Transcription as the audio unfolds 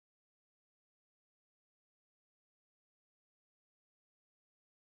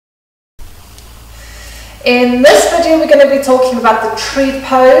In this video we're going to be talking about the tree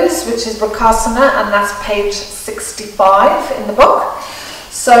pose, which is Vrksasana, and that's page 65 in the book.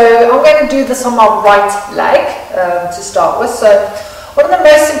 So I'm going to do this on my right leg to start with. So one of the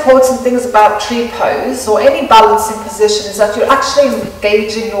most important things about tree pose or any balancing position is that you're actually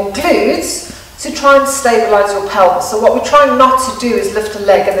engaging your glutes to try and stabilize your pelvis. So what we're trying not to do is lift a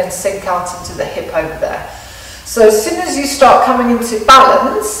leg and then sink out into the hip over there. So as soon as you start coming into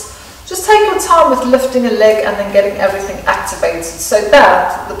balance, just take your time with lifting a leg and then getting everything activated so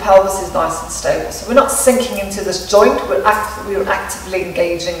that the pelvis is nice and stable. So we're not sinking into this joint, we're actively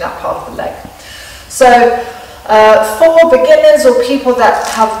engaging that part of the leg. So for beginners or people that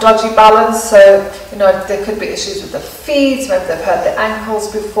have dodgy balance, so there could be issues with the feet, maybe they've hurt their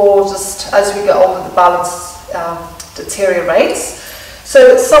ankles before, just as we get older the balance deteriorates.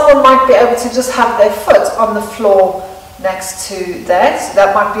 So someone might be able to just have their foot on the floor next to there, so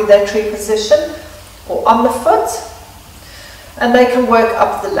that might be their tree position, or on the foot, and they can work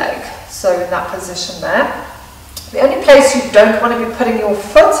up the leg, so in that position there. The only place you don't want to be putting your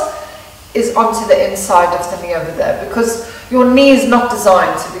foot is onto the inside of the knee over there, because your knee is not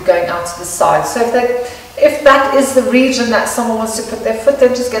designed to be going out to the side. So if that is the region that someone wants to put their foot, then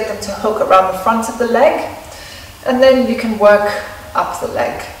just get them to hook around the front of the leg, and then you can work up the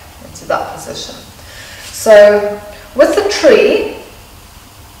leg into that position. So with the tree,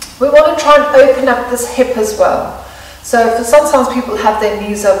 we want to try and open up this hip as well. So for sometimes people have their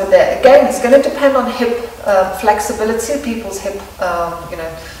knees over there. Again, it's going to depend on hip flexibility, people's hip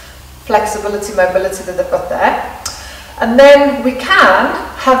flexibility, mobility that they've got there. And then we can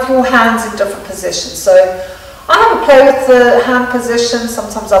have your hands in different positions. So I have a play with the hand position.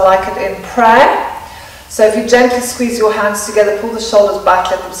 Sometimes I like it in prayer. So if you gently squeeze your hands together, pull the shoulders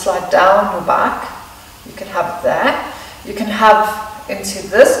back, let them slide down your back. You can have it there. You can have into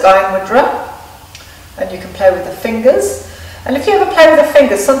this, groin mudra, and you can play with the fingers. And if you ever play with the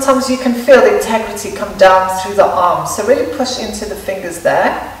fingers, sometimes you can feel the integrity come down through the arms. So really push into the fingers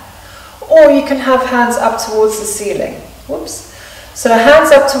there. Or you can have hands up towards the ceiling. Whoops. So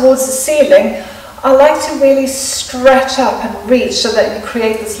hands up towards the ceiling. I like to really stretch up and reach so that you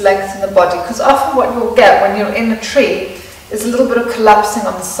create this length in the body, because often what you'll get when you're in a tree is a little bit of collapsing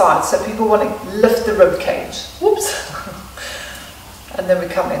on the side, so people want to lift the rib cage. Whoops. And then we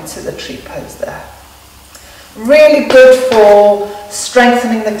come into the tree pose there. Really good for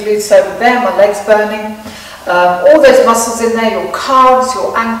strengthening the glutes over there, my legs burning. All those muscles in there, your calves,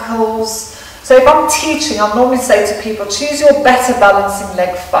 your ankles. So if I'm teaching, I'll normally say to people, choose your better balancing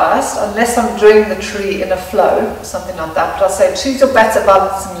leg first, unless I'm doing the tree in a flow or something like that. But I'll say choose your better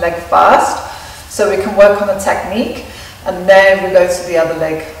balancing leg first, so we can work on the technique, and then we go to the other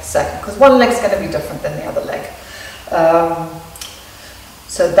leg second, because one leg's going to be different than the other leg.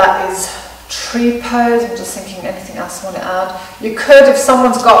 So that is tree pose. I'm just thinking anything else I want to add. You could, if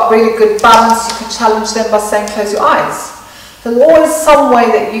someone's got really good balance, you can challenge them by saying close your eyes. There's always some way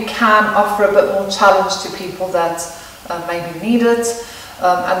that you can offer a bit more challenge to people that maybe need it,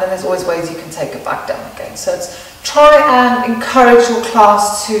 and then there's always ways you can take it back down again. So try and encourage your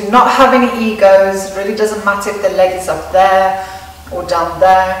class to not have any egos. It really doesn't matter if the leg is up there or down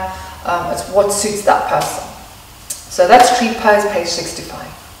there. It's what suits that person. So that's tree pose, page 65.